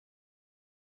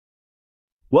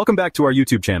Welcome back to our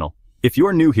YouTube channel. If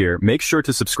you're new here, make sure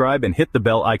to subscribe and hit the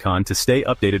bell icon to stay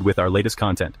updated with our latest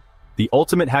content. The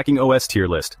Ultimate Hacking OS Tier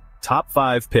List, Top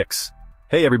 5 Picks.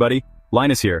 Hey everybody,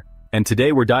 Linus here, and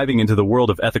today we're diving into the world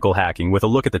of ethical hacking with a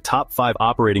look at the top 5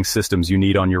 operating systems you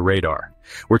need on your radar.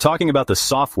 We're talking about the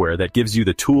software that gives you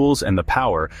the tools and the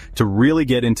power to really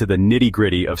get into the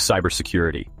nitty-gritty of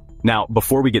cybersecurity. Now,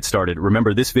 before we get started,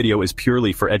 remember this video is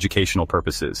purely for educational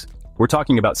purposes. We're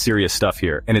talking about serious stuff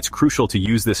here, and it's crucial to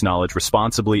use this knowledge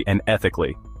responsibly and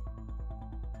ethically.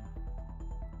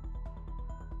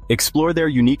 Explore their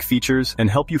unique features and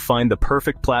help you find the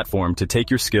perfect platform to take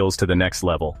your skills to the next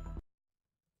level.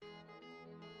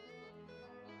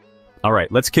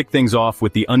 Alright, let's kick things off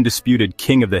with the undisputed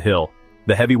king of the hill,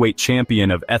 the heavyweight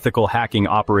champion of ethical hacking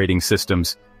operating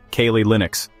systems, Kali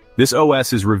Linux. This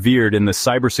OS is revered in the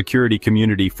cybersecurity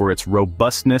community for its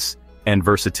robustness and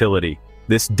versatility.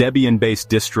 This Debian-based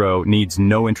distro needs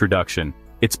no introduction.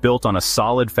 It's built on a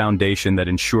solid foundation that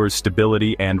ensures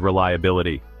stability and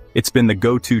reliability. It's been the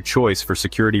go-to choice for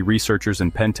security researchers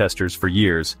and pen testers for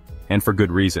years, and for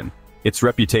good reason. Its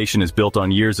reputation is built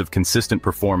on years of consistent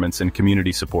performance and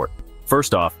community support.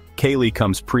 First off, Kali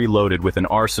comes preloaded with an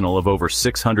arsenal of over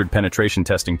 600 penetration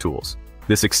testing tools.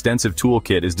 This extensive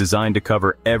toolkit is designed to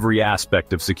cover every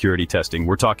aspect of security testing.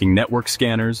 We're talking network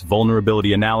scanners,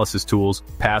 vulnerability analysis tools,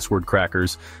 password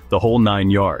crackers, the whole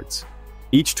 9 yards.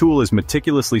 Each tool is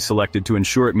meticulously selected to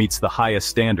ensure it meets the highest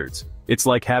standards. It's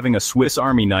like having a Swiss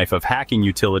Army knife of hacking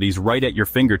utilities right at your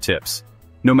fingertips.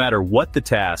 No matter what the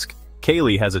task,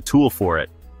 Kali has a tool for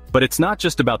it. But it's not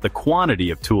just about the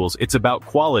quantity of tools, it's about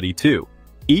quality too.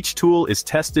 Each tool is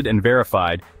tested and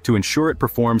verified to ensure it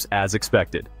performs as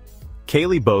expected.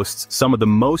 Kali boasts some of the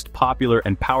most popular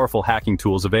and powerful hacking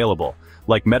tools available,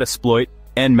 like Metasploit,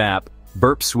 Nmap,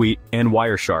 Burp Suite, and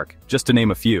Wireshark, just to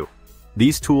name a few.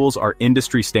 These tools are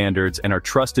industry standards and are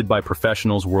trusted by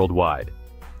professionals worldwide.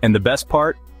 And the best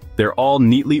part? They're all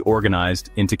neatly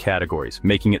organized into categories,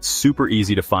 making it super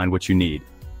easy to find what you need.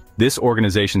 This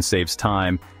organization saves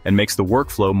time and makes the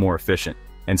workflow more efficient.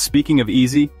 And speaking of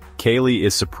easy, Kali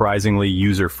is surprisingly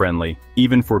user-friendly,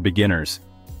 even for beginners.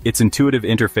 Its intuitive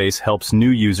interface helps new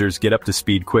users get up to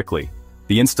speed quickly.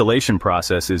 The installation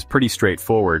process is pretty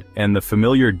straightforward, and the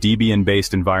familiar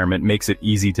Debian-based environment makes it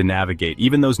easy to navigate.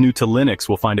 Even those new to Linux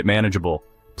will find it manageable.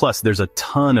 Plus, there's a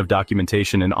ton of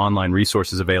documentation and online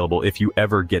resources available if you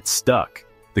ever get stuck.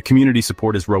 The community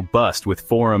support is robust with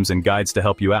forums and guides to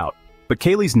help you out. But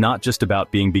Kali's not just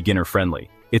about being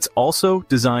beginner-friendly. It's also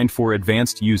designed for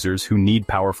advanced users who need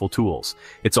powerful tools.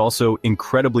 It's also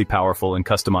incredibly powerful and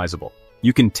customizable.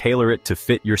 You can tailor it to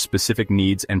fit your specific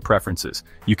needs and preferences.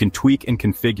 You can tweak and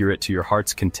configure it to your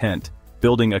heart's content,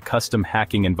 building a custom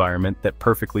hacking environment that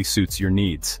perfectly suits your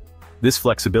needs. This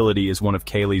flexibility is one of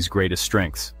Kali's greatest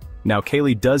strengths. Now,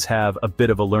 Kali does have a bit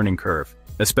of a learning curve,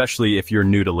 especially if you're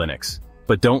new to Linux.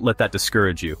 But don't let that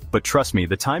discourage you. But trust me,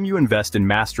 the time you invest in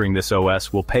mastering this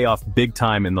OS will pay off big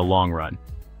time in the long run.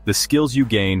 The skills you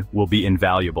gain will be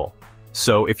invaluable.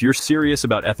 So if you're serious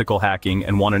about ethical hacking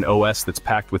and want an OS that's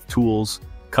packed with tools,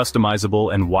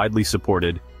 customizable and widely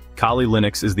supported, Kali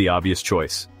Linux is the obvious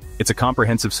choice. It's a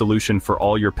comprehensive solution for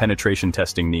all your penetration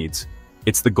testing needs.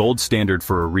 It's the gold standard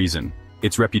for a reason.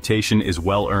 Its reputation is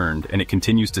well earned, and it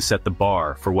continues to set the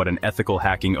bar for what an ethical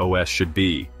hacking OS should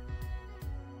be.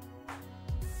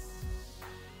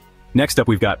 Next up,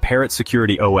 we've got Parrot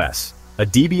Security OS, a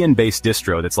Debian-based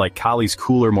distro that's like Kali's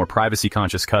cooler, more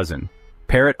privacy-conscious cousin.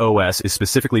 Parrot OS is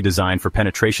specifically designed for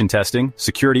penetration testing,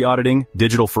 security auditing,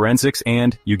 digital forensics,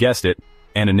 and, you guessed it,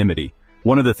 anonymity.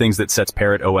 One of the things that sets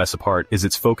Parrot OS apart is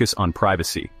its focus on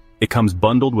privacy. It comes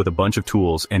bundled with a bunch of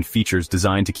tools and features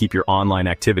designed to keep your online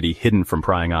activity hidden from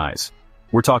prying eyes.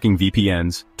 We're talking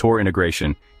VPNs, Tor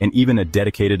integration, and even a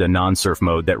dedicated non-surf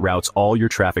mode that routes all your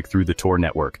traffic through the Tor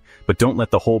network. But don't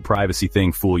let the whole privacy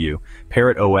thing fool you.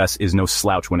 Parrot OS is no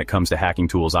slouch when it comes to hacking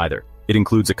tools either. It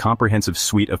includes a comprehensive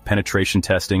suite of penetration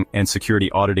testing and security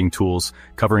auditing tools,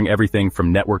 covering everything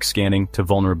from network scanning to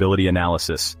vulnerability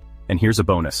analysis. And here's a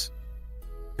bonus.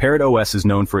 Parrot OS is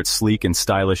known for its sleek and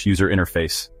stylish user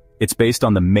interface. It's based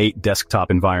on the Mate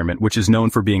desktop environment, which is known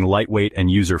for being lightweight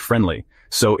and user-friendly.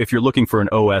 So if you're looking for an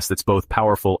OS that's both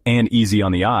powerful and easy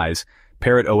on the eyes,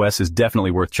 Parrot OS is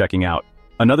definitely worth checking out.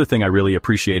 Another thing I really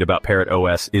appreciate about Parrot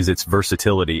OS is its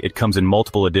versatility. It comes in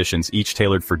multiple editions, each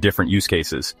tailored for different use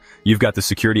cases. You've got the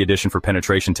Security Edition for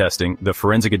penetration testing, the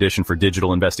Forensic Edition for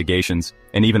digital investigations,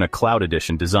 and even a Cloud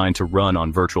Edition designed to run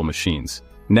on virtual machines.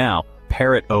 Now,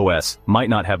 Parrot OS might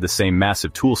not have the same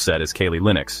massive tool set as Kali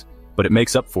Linux, but it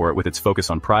makes up for it with its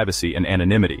focus on privacy and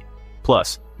anonymity.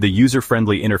 Plus, the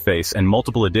user-friendly interface and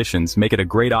multiple editions make it a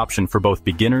great option for both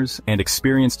beginners and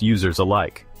experienced users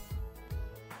alike.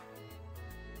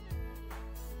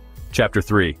 Chapter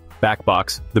 3.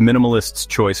 BackBox, the minimalist's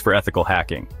choice for ethical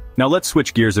hacking. Now let's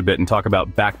switch gears a bit and talk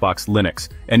about BlackArch Linux,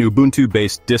 an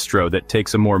Ubuntu-based distro that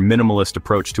takes a more minimalist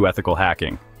approach to ethical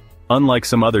hacking. Unlike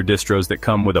some other distros that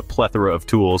come with a plethora of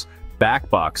tools,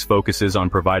 BlackArch focuses on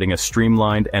providing a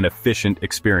streamlined and efficient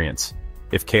experience.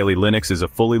 If Kali Linux is a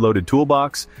fully loaded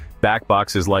toolbox,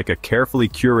 BlackArch is like a carefully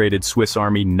curated Swiss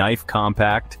Army knife,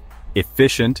 compact,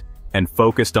 efficient, and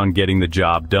focused on getting the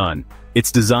job done.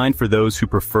 It's designed for those who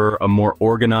prefer a more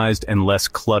organized and less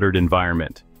cluttered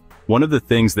environment. One of the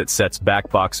things that sets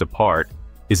BlackArch apart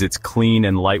is its clean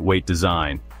and lightweight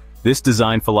design. This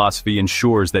design philosophy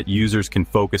ensures that users can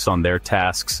focus on their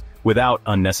tasks without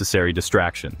unnecessary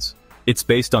distractions. It's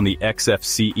based on the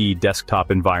XFCE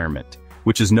desktop environment,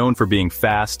 which is known for being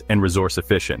fast and resource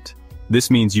efficient. This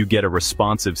means you get a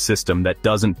responsive system that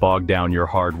doesn't bog down your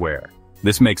hardware.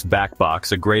 This makes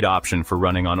BlackArch a great option for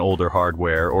running on older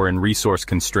hardware or in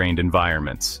resource-constrained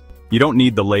environments. You don't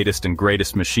need the latest and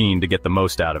greatest machine to get the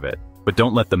most out of it, but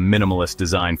don't let the minimalist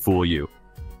design fool you.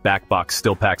 BlackArch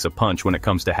still packs a punch when it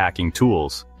comes to hacking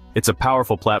tools. It's a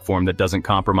powerful platform that doesn't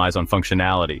compromise on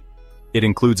functionality. It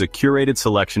includes a curated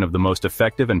selection of the most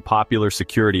effective and popular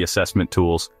security assessment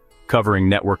tools, covering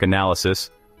network analysis,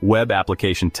 web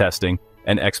application testing,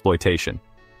 and exploitation.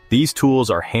 These tools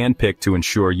are handpicked to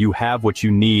ensure you have what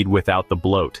you need without the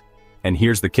bloat. And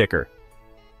here's the kicker.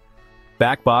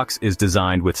 BlackArch is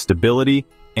designed with stability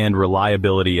and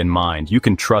reliability in mind. You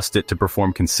can trust it to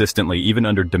perform consistently even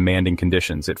under demanding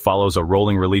conditions. It follows a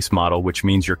rolling release model, which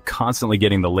means you're constantly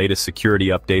getting the latest security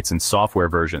updates and software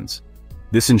versions.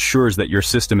 This ensures that your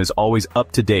system is always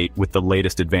up to date with the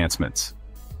latest advancements.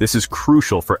 This is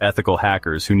crucial for ethical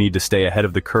hackers who need to stay ahead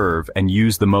of the curve and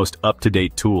use the most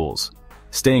up-to-date tools.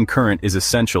 Staying current is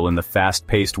essential in the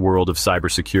fast-paced world of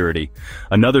cybersecurity.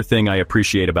 Another thing I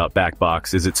appreciate about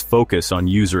BlackArch is its focus on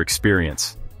user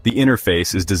experience. The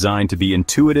interface is designed to be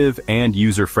intuitive and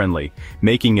user-friendly,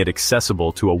 making it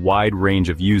accessible to a wide range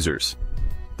of users.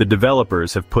 The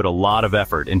developers have put a lot of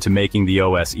effort into making the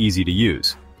OS easy to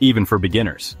use, even for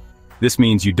beginners. This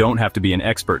means you don't have to be an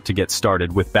expert to get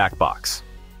started with BlackArch.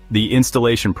 The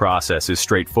installation process is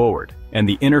straightforward, and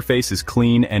the interface is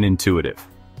clean and intuitive.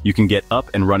 You can get up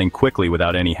and running quickly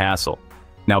without any hassle.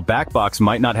 Now, BlackArch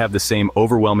might not have the same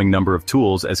overwhelming number of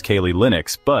tools as Kali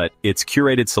Linux, but its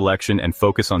curated selection and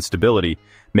focus on stability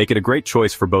make it a great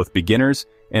choice for both beginners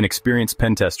and experienced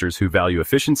pen testers who value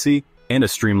efficiency and a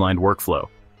streamlined workflow.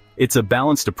 It's a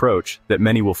balanced approach that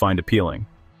many will find appealing.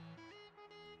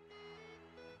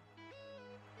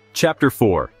 Chapter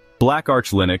 4.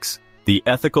 BlackArch Linux, the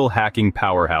ethical hacking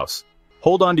powerhouse.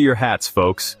 Hold on to your hats,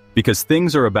 folks, because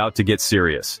things are about to get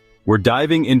serious. We're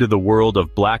diving into the world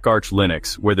of BlackArch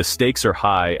Linux, where the stakes are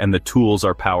high and the tools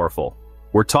are powerful.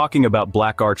 We're talking about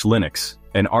BlackArch Linux,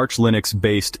 an Arch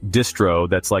Linux-based distro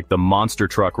that's like the monster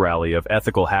truck rally of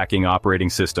ethical hacking operating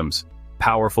systems.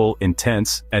 Powerful,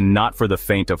 intense, and not for the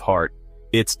faint of heart.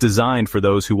 It's designed for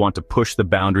those who want to push the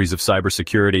boundaries of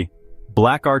cybersecurity.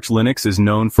 BlackArch Linux is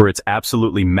known for its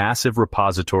absolutely massive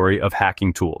repository of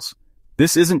hacking tools.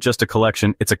 This isn't just a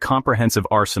collection, it's a comprehensive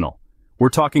arsenal. We're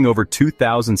talking over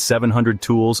 2,700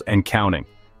 tools and counting,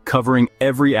 covering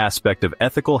every aspect of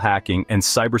ethical hacking and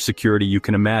cybersecurity you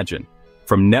can imagine.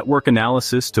 From network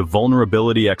analysis to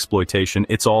vulnerability exploitation,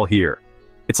 it's all here.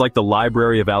 It's like the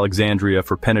Library of Alexandria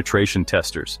for penetration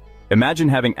testers. Imagine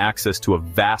having access to a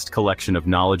vast collection of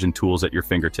knowledge and tools at your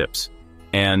fingertips.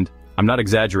 And I'm not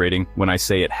exaggerating when I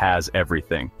say it has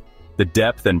everything. The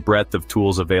depth and breadth of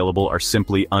tools available are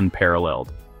simply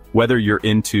unparalleled. Whether you're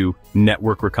into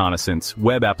network reconnaissance,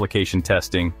 web application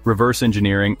testing, reverse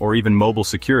engineering, or even mobile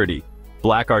security,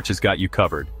 BlackArch has got you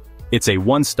covered. It's a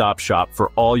one-stop shop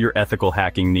for all your ethical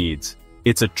hacking needs.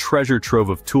 It's a treasure trove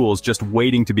of tools just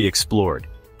waiting to be explored.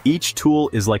 Each tool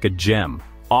is like a gem,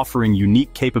 offering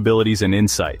unique capabilities and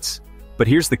insights. But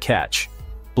here's the catch.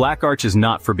 BlackArch is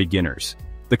not for beginners.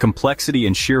 The complexity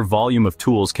and sheer volume of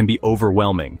tools can be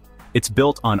overwhelming. It's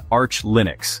built on Arch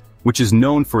Linux, which is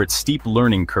known for its steep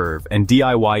learning curve and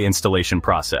DIY installation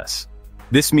process.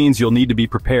 This means you'll need to be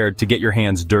prepared to get your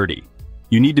hands dirty.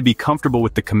 You need to be comfortable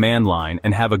with the command line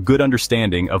and have a good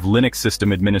understanding of Linux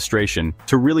system administration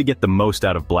to really get the most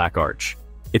out of BlackArch.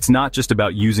 It's not just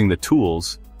about using the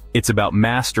tools, it's about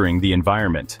mastering the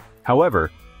environment.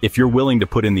 However, if you're willing to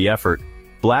put in the effort,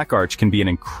 BlackArch can be an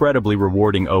incredibly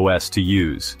rewarding OS to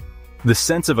use. The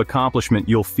sense of accomplishment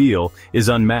you'll feel is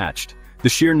unmatched. The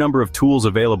sheer number of tools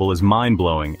available is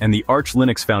mind-blowing, and the Arch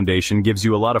Linux Foundation gives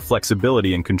you a lot of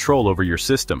flexibility and control over your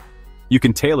system. You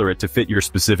can tailor it to fit your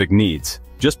specific needs.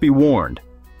 Just be warned.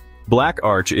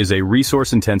 BlackArch is a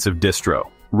resource-intensive distro.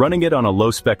 Running it on a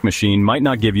low-spec machine might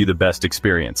not give you the best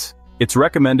experience. It's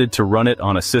recommended to run it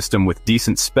on a system with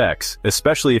decent specs,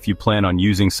 especially if you plan on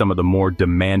using some of the more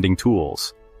demanding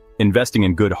tools. Investing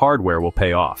in good hardware will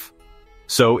pay off.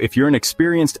 So if you're an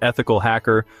experienced ethical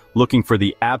hacker looking for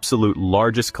the absolute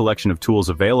largest collection of tools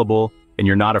available, and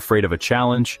you're not afraid of a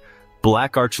challenge,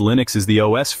 BlackArch Linux is the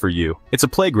OS for you. It's a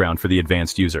playground for the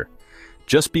advanced user.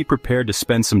 Just be prepared to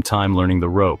spend some time learning the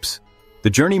ropes. The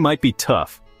journey might be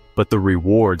tough, but the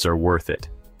rewards are worth it.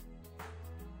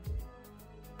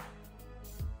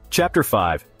 Chapter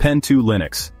 5, Pentoo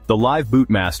Linux, the live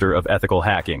bootmaster of ethical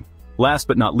hacking. Last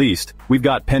but not least, we've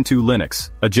got Pentoo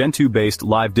Linux, a Gentoo-based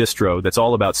live distro that's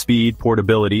all about speed,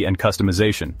 portability, and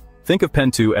customization. Think of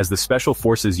Pentoo as the special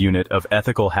forces unit of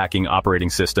ethical hacking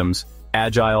operating systems,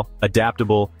 agile,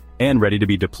 adaptable, and ready to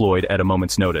be deployed at a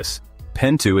moment's notice.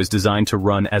 Pentoo is designed to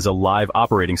run as a live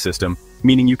operating system,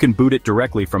 meaning you can boot it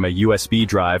directly from a USB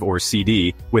drive or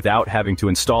CD without having to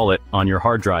install it on your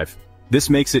hard drive. This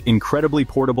makes it incredibly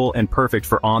portable and perfect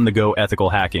for on-the-go ethical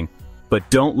hacking. But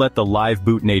don't let the live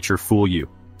boot nature fool you.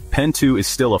 Pentoo is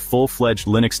still a full-fledged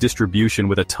Linux distribution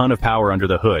with a ton of power under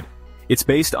the hood. It's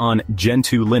based on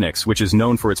Gentoo Linux, which is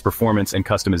known for its performance and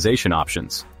customization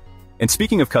options. And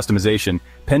speaking of customization,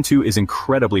 Pentoo is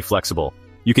incredibly flexible.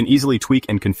 You can easily tweak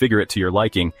and configure it to your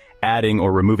liking, adding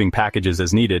or removing packages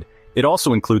as needed. It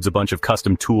also includes a bunch of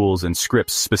custom tools and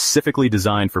scripts specifically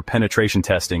designed for penetration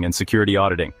testing and security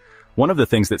auditing. One of the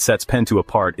things that sets Pentoo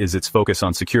apart is its focus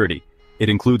on security. It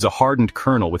includes a hardened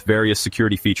kernel with various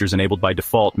security features enabled by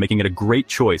default, making it a great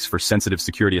choice for sensitive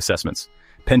security assessments.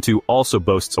 Pentoo also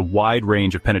boasts a wide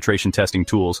range of penetration testing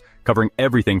tools, covering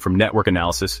everything from network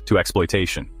analysis to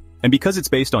exploitation. And because it's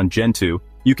based on Gentoo,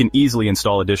 you can easily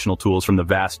install additional tools from the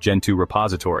vast Gentoo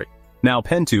repository. Now,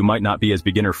 Pentoo might not be as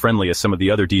beginner-friendly as some of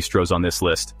the other distros on this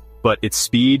list, but its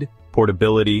speed,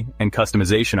 portability, and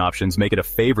customization options make it a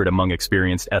favorite among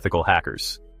experienced ethical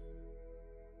hackers.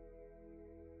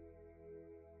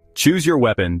 Choose your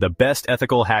weapon, the best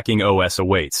ethical hacking OS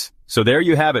awaits. So there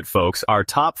you have it, folks, our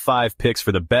top 5 picks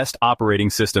for the best operating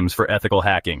systems for ethical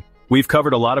hacking. We've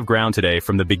covered a lot of ground today,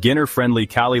 from the beginner-friendly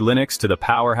Kali Linux to the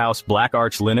Powerhouse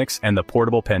BlackArch Linux and the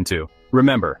portable Pentoo.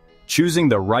 Remember, choosing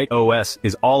the right OS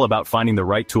is all about finding the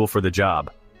right tool for the job.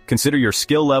 Consider your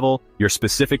skill level, your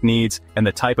specific needs, and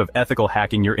the type of ethical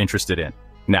hacking you're interested in.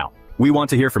 Now, we want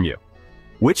to hear from you.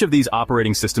 Which of these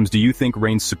operating systems do you think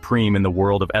reigns supreme in the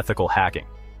world of ethical hacking?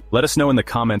 Let us know in the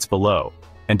comments below.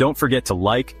 And don't forget to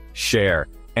like, share,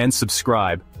 and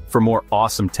subscribe for more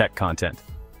awesome tech content.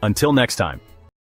 Until next time.